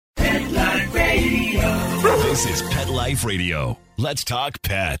This is Pet Life Radio. Let's talk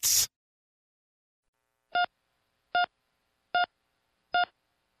pets.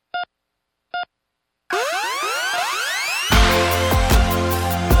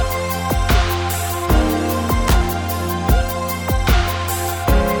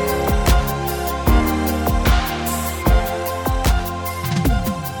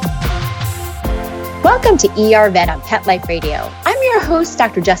 Welcome to ER Vet on Pet Life Radio. I'm your host,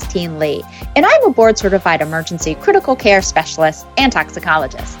 Dr. Justine Lee, and I'm a board-certified emergency critical care specialist and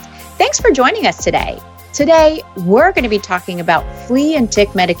toxicologist. Thanks for joining us today. Today, we're going to be talking about flea and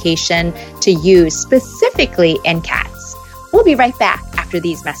tick medication to use specifically in cats. We'll be right back after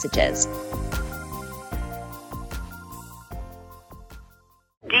these messages.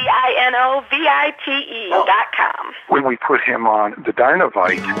 DINOVITE.com. When we put him on the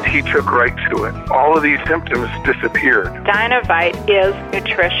Dinovite, he took right to it. All of these symptoms disappeared. Dinovite is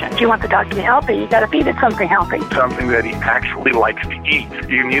nutrition. If you want the dog to be healthy, you got to feed it something healthy. Something that he actually likes to eat.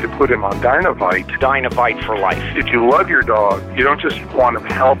 You need to put him on Dinovite. Dinovite for life. If you love your dog, you don't just want him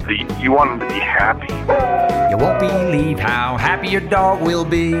healthy, you want him to be happy. You won't believe how happy your dog will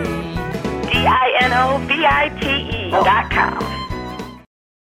be. DINOVITE.com.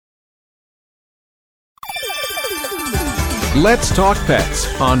 Let's Talk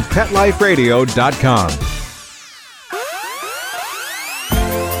Pets on PetLifeRadio.com.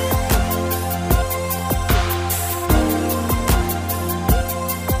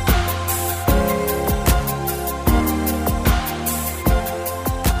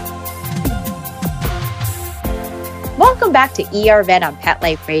 Welcome back to ER Vet on Pet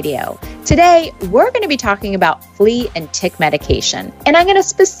Life Radio. Today, we're going to be talking about flea and tick medication, and I'm going to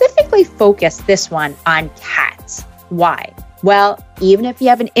specifically focus this one on cats. Why? Well, even if you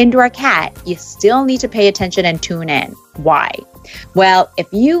have an indoor cat, you still need to pay attention and tune in. Why? Well, if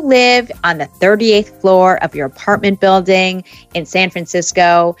you live on the 38th floor of your apartment building in San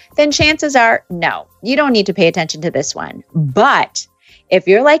Francisco, then chances are, no, you don't need to pay attention to this one. But if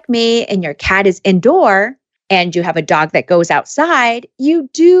you're like me and your cat is indoor and you have a dog that goes outside, you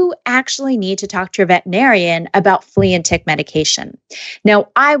do actually need to talk to your veterinarian about flea and tick medication. Now,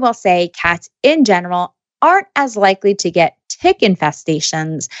 I will say cats in general aren't as likely to get tick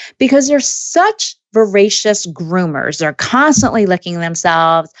infestations because they're such voracious groomers. They're constantly licking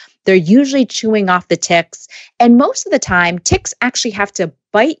themselves. They're usually chewing off the ticks. And most of the time, ticks actually have to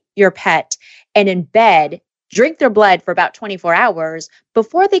bite your pet and in bed, drink their blood for about 24 hours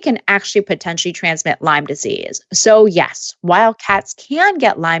before they can actually potentially transmit Lyme disease. So yes, while cats can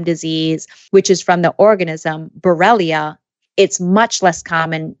get Lyme disease, which is from the organism Borrelia, it's much less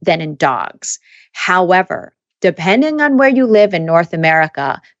common than in dogs. However, depending on where you live in North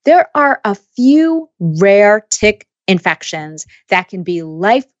America, there are a few rare tick infections that can be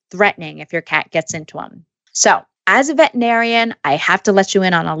life-threatening if your cat gets into them. So, as a veterinarian, I have to let you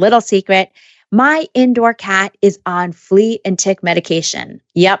in on a little secret. My indoor cat is on flea and tick medication.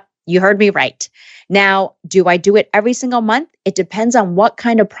 Yep, you heard me right. Now, do I do it every single month? It depends on what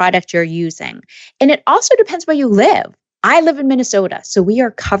kind of product you're using. And it also depends where you live. I live in Minnesota, so we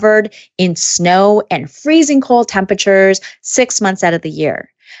are covered in snow and freezing cold temperatures 6 months out of the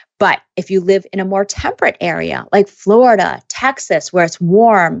year. But if you live in a more temperate area like Florida, Texas, where it's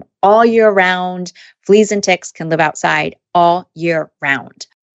warm all year round, fleas and ticks can live outside all year round.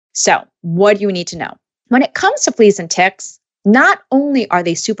 So what do you need to know? When it comes to fleas and ticks, not only are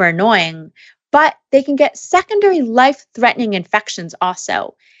they super annoying, but they can get secondary life-threatening infections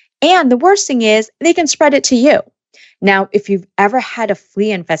also. And the worst thing is they can spread it to you. Now, if you've ever had a flea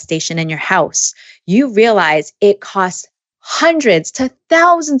infestation in your house, you realize it costs hundreds to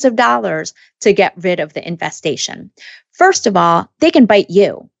thousands of dollars to get rid of the infestation. First of all, they can bite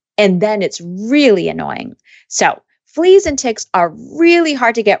you, and then it's really annoying. So fleas and ticks are really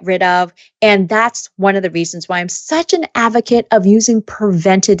hard to get rid of, and that's one of the reasons why I'm such an advocate of using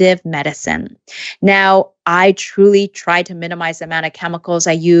preventative medicine. Now, I truly try to minimize the amount of chemicals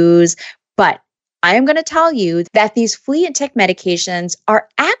I use, but I am going to tell you that these flea and tick medications are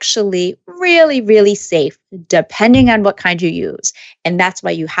actually really, really safe depending on what kind you use. And that's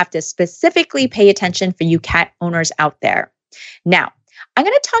why you have to specifically pay attention for you cat owners out there. Now, I'm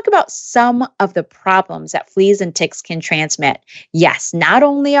going to talk about some of the problems that fleas and ticks can transmit. Yes, not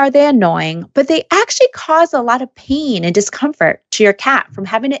only are they annoying, but they actually cause a lot of pain and discomfort to your cat from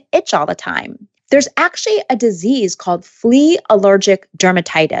having to itch all the time. There's actually a disease called flea allergic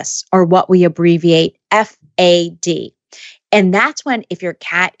dermatitis, or what we abbreviate FAD. And that's when if your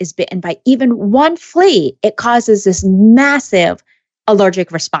cat is bitten by even one flea, it causes this massive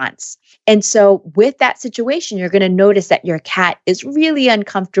allergic response. And so with that situation, you're going to notice that your cat is really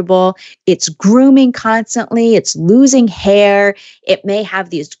uncomfortable. It's grooming constantly. It's losing hair. It may have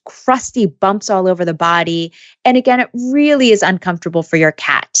these crusty bumps all over the body. And again, it really is uncomfortable for your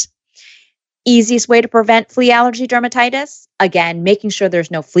cat. Easiest way to prevent flea allergy dermatitis, again, making sure there's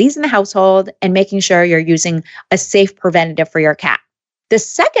no fleas in the household and making sure you're using a safe preventative for your cat. The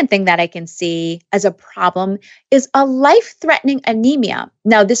second thing that I can see as a problem is a life-threatening anemia.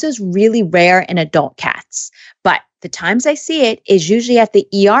 Now, this is really rare in adult cats, but the times I see it is usually at the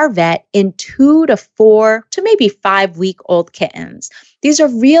ER vet in 2 to 4 to maybe 5-week-old kittens. These are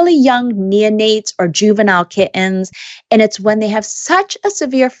really young neonates or juvenile kittens, and it's when they have such a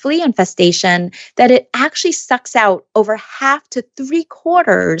severe flea infestation that it actually sucks out over half to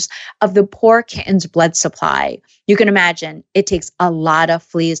 3/4 of the poor kitten's blood supply. You can imagine it takes a lot of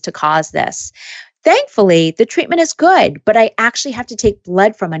fleas to cause this. Thankfully, the treatment is good, but I actually have to take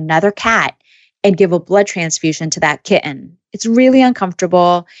blood from another cat and give a blood transfusion to that kitten. It's really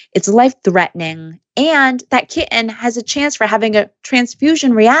uncomfortable, it's life-threatening, and that kitten has a chance for having a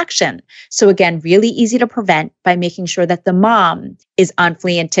transfusion reaction. So again, really easy to prevent by making sure that the mom is on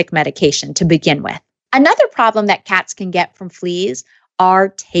flea and tick medication to begin with. Another problem that cats can get from fleas are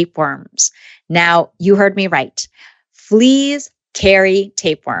tapeworms. Now, you heard me right. Fleas carry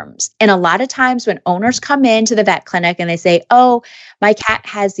tapeworms. And a lot of times when owners come into the vet clinic and they say, oh, my cat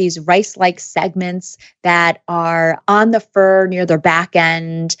has these rice-like segments that are on the fur near their back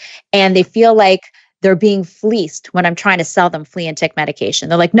end, and they feel like they're being fleeced when I'm trying to sell them flea and tick medication.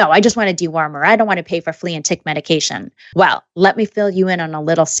 They're like, no, I just want a dewormer. I don't want to pay for flea and tick medication. Well, let me fill you in on a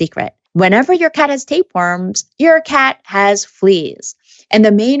little secret. Whenever your cat has tapeworms, your cat has fleas. And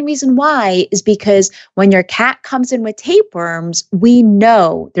the main reason why is because when your cat comes in with tapeworms, we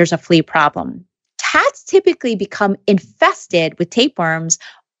know there's a flea problem. Cats typically become infested with tapeworms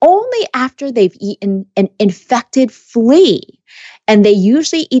only after they've eaten an infected flea. And they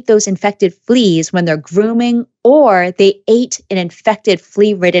usually eat those infected fleas when they're grooming or they ate an infected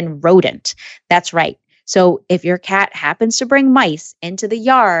flea-ridden rodent. That's right. So if your cat happens to bring mice into the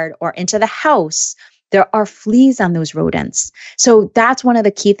yard or into the house, there are fleas on those rodents. So that's one of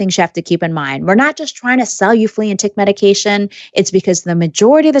the key things you have to keep in mind. We're not just trying to sell you flea and tick medication. It's because the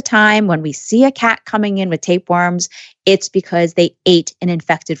majority of the time when we see a cat coming in with tapeworms, it's because they ate an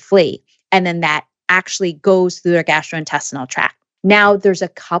infected flea. And then that actually goes through their gastrointestinal tract. Now, there's a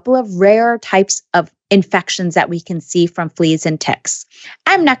couple of rare types of infections that we can see from fleas and ticks.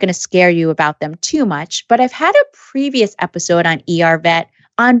 I'm not going to scare you about them too much, but I've had a previous episode on ER Vet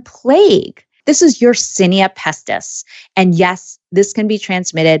on plague. This is Yersinia pestis. And yes, this can be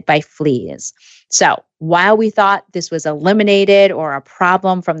transmitted by fleas. So while we thought this was eliminated or a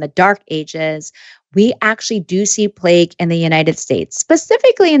problem from the dark ages, we actually do see plague in the United States,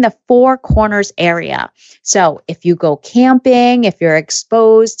 specifically in the Four Corners area. So if you go camping, if you're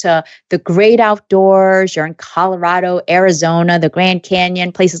exposed to the great outdoors, you're in Colorado, Arizona, the Grand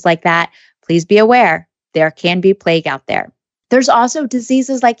Canyon, places like that, please be aware there can be plague out there. There's also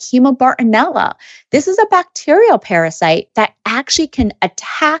diseases like Hemobartonella. This is a bacterial parasite that actually can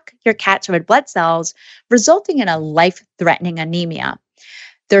attack your cat's red blood cells, resulting in a life-threatening anemia.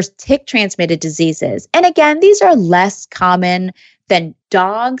 There's tick-transmitted diseases. And again, these are less common than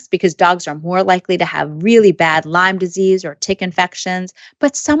dogs because dogs are more likely to have really bad Lyme disease or tick infections,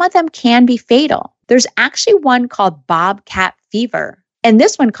 but some of them can be fatal. There's actually one called bobcat fever, and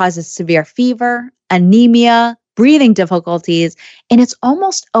this one causes severe fever, anemia, breathing difficulties, and it's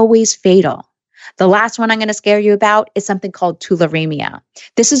almost always fatal. The last one I'm going to scare you about is something called tularemia.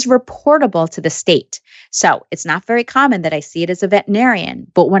 This is reportable to the state. So it's not very common that I see it as a veterinarian,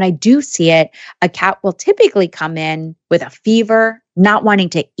 but when I do see it, a cat will typically come in with a fever, not wanting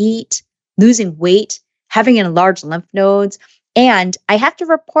to eat, losing weight, having enlarged lymph nodes, and I have to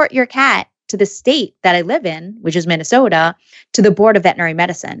report your cat to the state that I live in, which is Minnesota, to the Board of Veterinary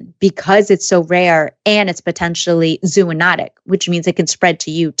Medicine because it's so rare and it's potentially zoonotic, which means it can spread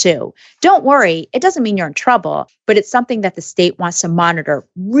to you too. Don't worry, it doesn't mean you're in trouble, but it's something that the state wants to monitor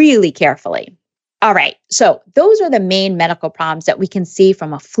really carefully. All right, so those are the main medical problems that we can see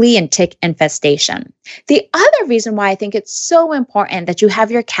from a flea and tick infestation. The other reason why I think it's so important that you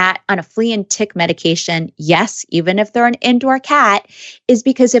have your cat on a flea and tick medication, yes, even if they're an indoor cat, is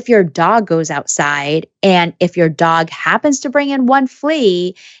because if your dog goes outside and if your dog happens to bring in one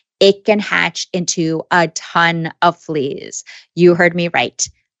flea, it can hatch into a ton of fleas. You heard me right.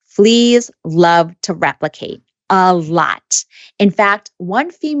 Fleas love to replicate. A lot. In fact,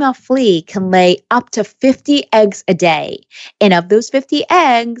 one female flea can lay up to 50 eggs a day. And of those 50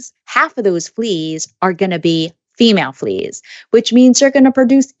 eggs, half of those fleas are going to be female fleas, which means you're going to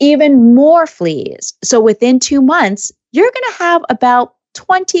produce even more fleas. So within 2 months, you're going to have about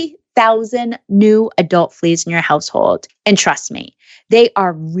 20,000 new adult fleas in your household. And trust me, they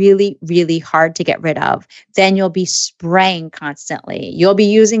are really, really hard to get rid of. Then you'll be spraying constantly. You'll be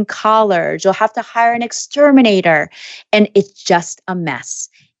using collars. You'll have to hire an exterminator. And it's just a mess.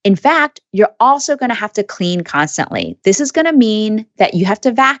 In fact, you're also going to have to clean constantly. This is going to mean that you have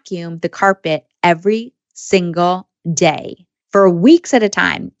to vacuum the carpet every single day for weeks at a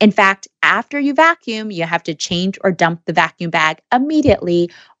time. In fact, after you vacuum, you have to change or dump the vacuum bag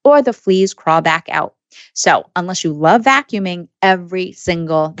immediately, or the fleas crawl back out. So unless you love vacuuming every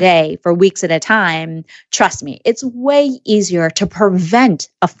single day for weeks at a time, trust me, it's way easier to prevent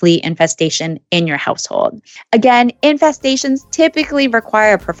a flea infestation in your household. Again, infestations typically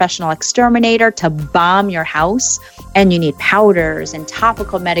require a professional exterminator to bomb your house, and you need powders and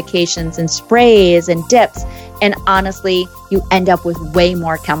topical medications and sprays and dips. And honestly, you end up with way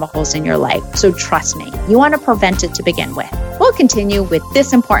more chemicals in your life. So trust me, you want to prevent it to begin with. We'll continue with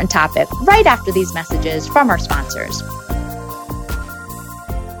this important topic right after these messages from our sponsors.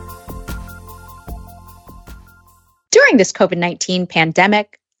 During this COVID-19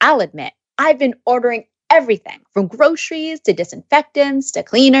 pandemic, I'll admit, I've been ordering everything from groceries to disinfectants to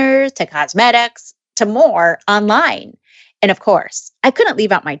cleaners to cosmetics to more online. And of course, I couldn't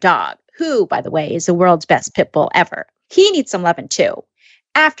leave out my dog, who, by the way, is the world's best pit bull ever. He needs some loving too.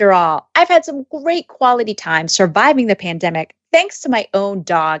 After all, I've had some great quality time surviving the pandemic thanks to my own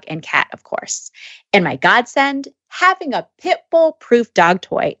dog and cat, of course. And my godsend, having a pit bull proof dog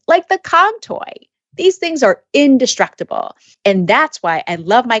toy like the Kong toy. These things are indestructible. And that's why I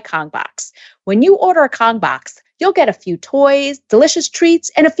love my Kong box. When you order a Kong box, you'll get a few toys, delicious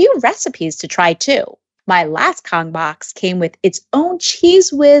treats, and a few recipes to try too. My last Kong box came with its own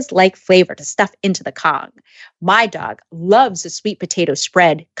Cheez Whiz-like flavor to stuff into the Kong. My dog loves the sweet potato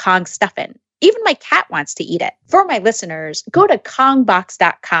spread Kong stuffing. Even my cat wants to eat it. For my listeners, go to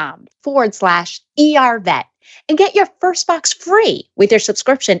kongbox.com/ERVet and get your first box free with your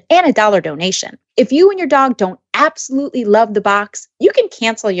subscription and a $1 donation. If you and your dog don't absolutely love the box, you can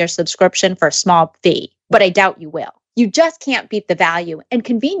cancel your subscription for a small fee, but I doubt you will. You just can't beat the value and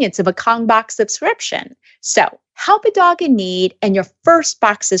convenience of a Kong box subscription. So help a dog in need and your first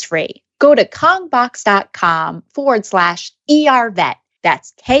box is free. Go to kongbox.com/ERVet.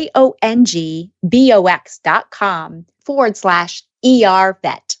 That's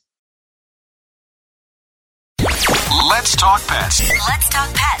KONGBOX.com/ERVet. Let's talk pets Let's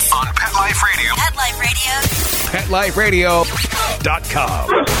talk pets on Pet Life Radio. Pet Life Radio.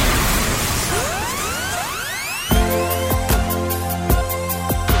 PetLifeRadio.com.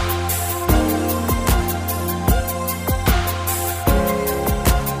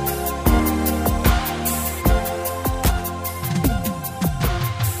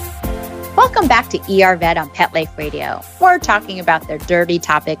 Welcome back to ER Vet on Pet Life Radio. We're talking about the dirty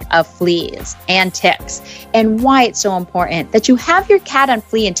topic of fleas and ticks and why it's so important that you have your cat on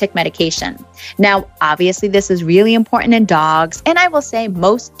flea and tick medication. Now, obviously, this is really important in dogs, and I will say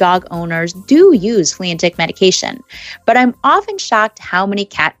most dog owners do use flea and tick medication, but I'm often shocked how many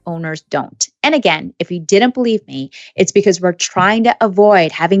cat owners don't. And again, if you didn't believe me, it's because we're trying to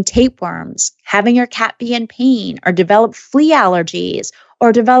avoid having tapeworms, having your cat be in pain, or develop flea allergies,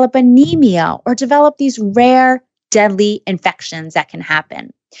 or develop anemia, or develop these rare, deadly infections that can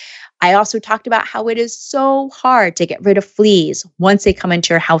happen. I also talked about how it is so hard to get rid of fleas once they come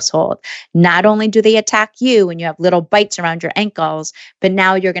into your household. Not only do they attack you and you have little bites around your ankles, but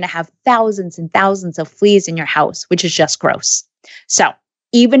now you're going to have thousands and thousands of fleas in your house, which is just gross. So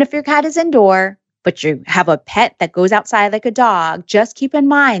even if your cat is indoor, but you have a pet that goes outside like a dog, just keep in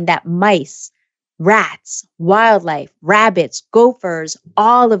mind that mice, rats, wildlife, rabbits, gophers,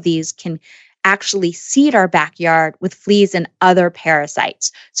 all of these can actually seed our backyard with fleas and other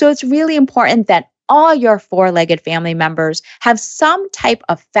parasites. So it's really important that all your four-legged family members have some type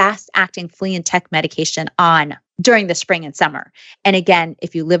of fast-acting flea and tick medication on during the spring and summer. And again,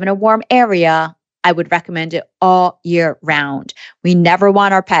 if you live in a warm area, I would recommend it all year round. We never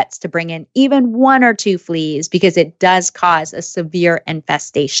want our pets to bring in even 1 or 2 fleas because it does cause a severe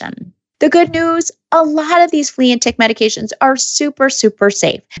infestation. The good news, a lot of these flea and tick medications are super, super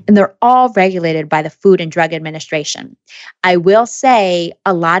safe, and they're all regulated by the Food and Drug Administration. I will say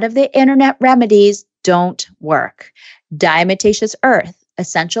a lot of the internet remedies don't work. Diatomaceous earth,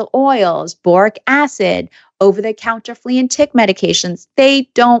 essential oils, boric acid, over-the-counter flea and tick medications, they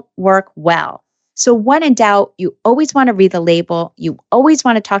don't work well. So when in doubt, you always want to read the label, you always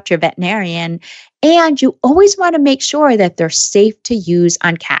want to talk to your veterinarian, and you always want to make sure that they're safe to use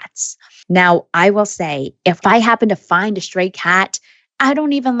on cats. Now, I will say, if I happen to find a stray cat, I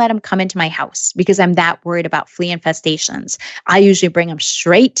don't even let them come into my house because I'm that worried about flea infestations. I usually bring them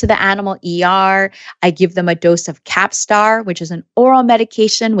straight to the animal ER. I give them a dose of Capstar, which is an oral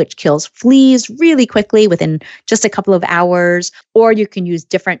medication which kills fleas really quickly within just a couple of hours. Or you can use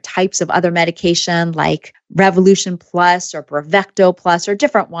different types of other medication like Revolution Plus or Bravecto Plus or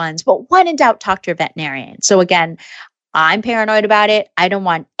different ones. But when in doubt, talk to your veterinarian. So again, I'm paranoid about it. I don't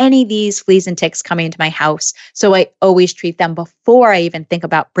want any of these fleas and ticks coming into my house. So I always treat them before I even think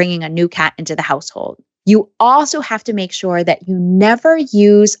about bringing a new cat into the household. You also have to make sure that you never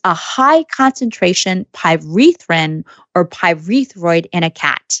use a high concentration pyrethrin or pyrethroid in a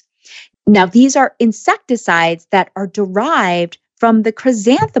cat. Now, these are insecticides that are derived from the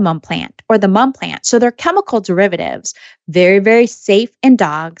chrysanthemum plant or the mum plant. So they're chemical derivatives, very, very safe in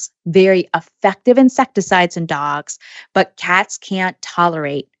dogs, very effective insecticides in dogs, but cats can't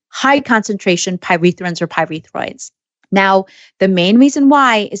tolerate high concentration pyrethrins or pyrethroids. Now, the main reason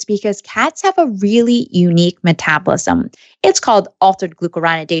why is because cats have a really unique metabolism. It's called altered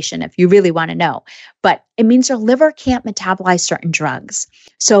glucuronidation, if you really want to know. But it means their liver can't metabolize certain drugs.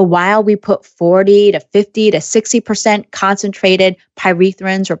 So while we put 40 to 50 to 60% concentrated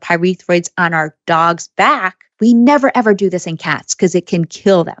pyrethrins or pyrethroids on our dog's back, we never ever do this in cats because it can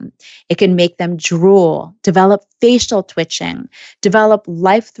kill them. It can make them drool, develop facial twitching, develop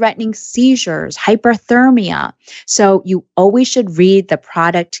life-threatening seizures, hyperthermia. So you always should read the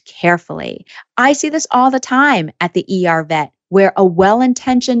product carefully. I see this all the time at the ER vet, where a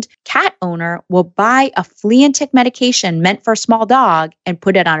well-intentioned cat owner will buy a flea and tick medication meant for a small dog and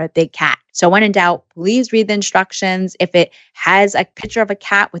put it on a big cat. So when in doubt, please read the instructions. If it has a picture of a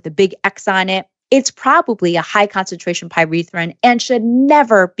cat with a big X on it, it's probably a high concentration pyrethrin and should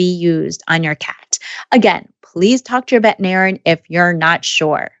never be used on your cat. Again, please talk to your veterinarian if you're not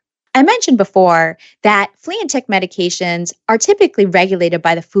sure. I mentioned before that flea and tick medications are typically regulated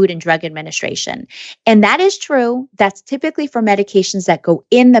by the Food and Drug Administration. And that is true. That's typically for medications that go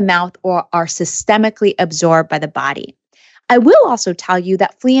in the mouth or are systemically absorbed by the body. I will also tell you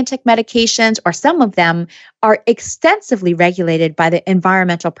that flea and tick medications, or some of them, are extensively regulated by the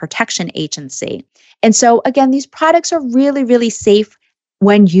Environmental Protection Agency. And so, again, these products are really, really safe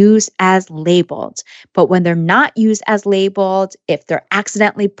when used as labeled. But when they're not used as labeled, if they're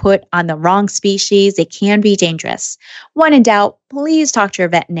accidentally put on the wrong species, it can be dangerous. When in doubt, please talk to your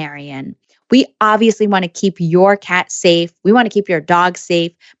veterinarian. We obviously want to keep your cat safe. We want to keep your dog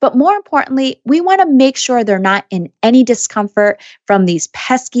safe. But more importantly, we want to make sure they're not in any discomfort from these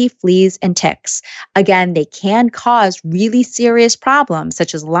pesky fleas and ticks. Again, they can cause really serious problems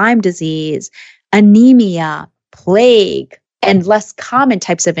such as Lyme disease, anemia, plague, and less common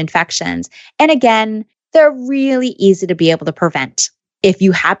types of infections. And again, they're really easy to be able to prevent. If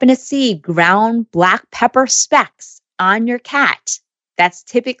you happen to see ground black pepper specks on your cat, that's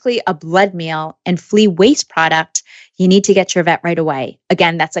typically a blood meal and flea waste product. You need to get to your vet right away.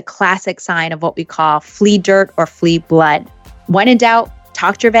 Again, that's a classic sign of what we call flea dirt or flea blood. When in doubt,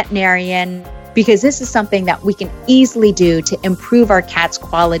 talk to your veterinarian, because this is something that we can easily do to improve our cat's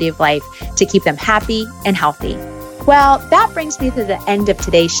quality of life, to keep them happy and healthy. Well, that brings me to the end of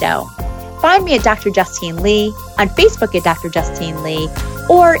today's show. Find me at Dr. Justine Lee, on Facebook at Dr. Justine Lee,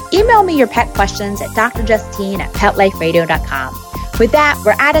 or email me your pet questions at drjustine@petliferadio.com. With that,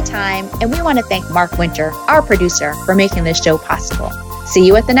 we're out of time, and we want to thank Mark Winter, our producer, for making this show possible. See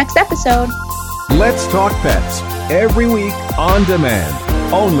you at the next episode. Let's Talk Pets, every week on demand,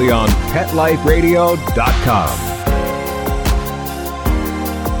 only on PetLifeRadio.com.